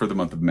ahead for the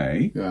month of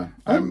May. Yeah.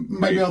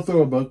 Maybe I'll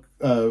throw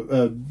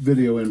a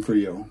video in for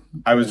you.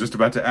 I was just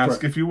about to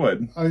ask if you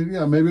would. Maybe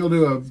I'll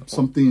do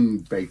something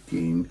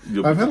baking.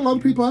 I've had a lot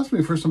of people ask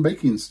me for some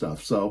baking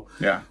stuff. So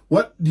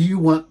what do you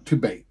want to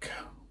bake?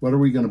 What are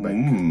we going to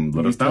bake?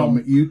 Let us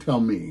know. You tell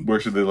me. Where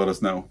should they let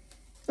us know?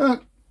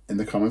 In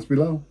the comments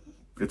below.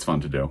 It's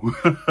fun to do.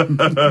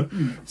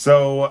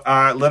 So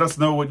let us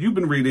know what you've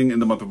been reading in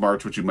the month of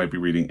March, what you might be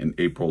reading in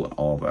April, and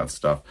all of that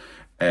stuff.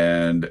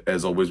 And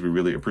as always, we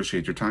really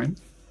appreciate your time.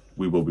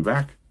 We will be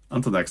back.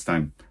 Until next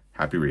time,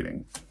 happy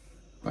reading.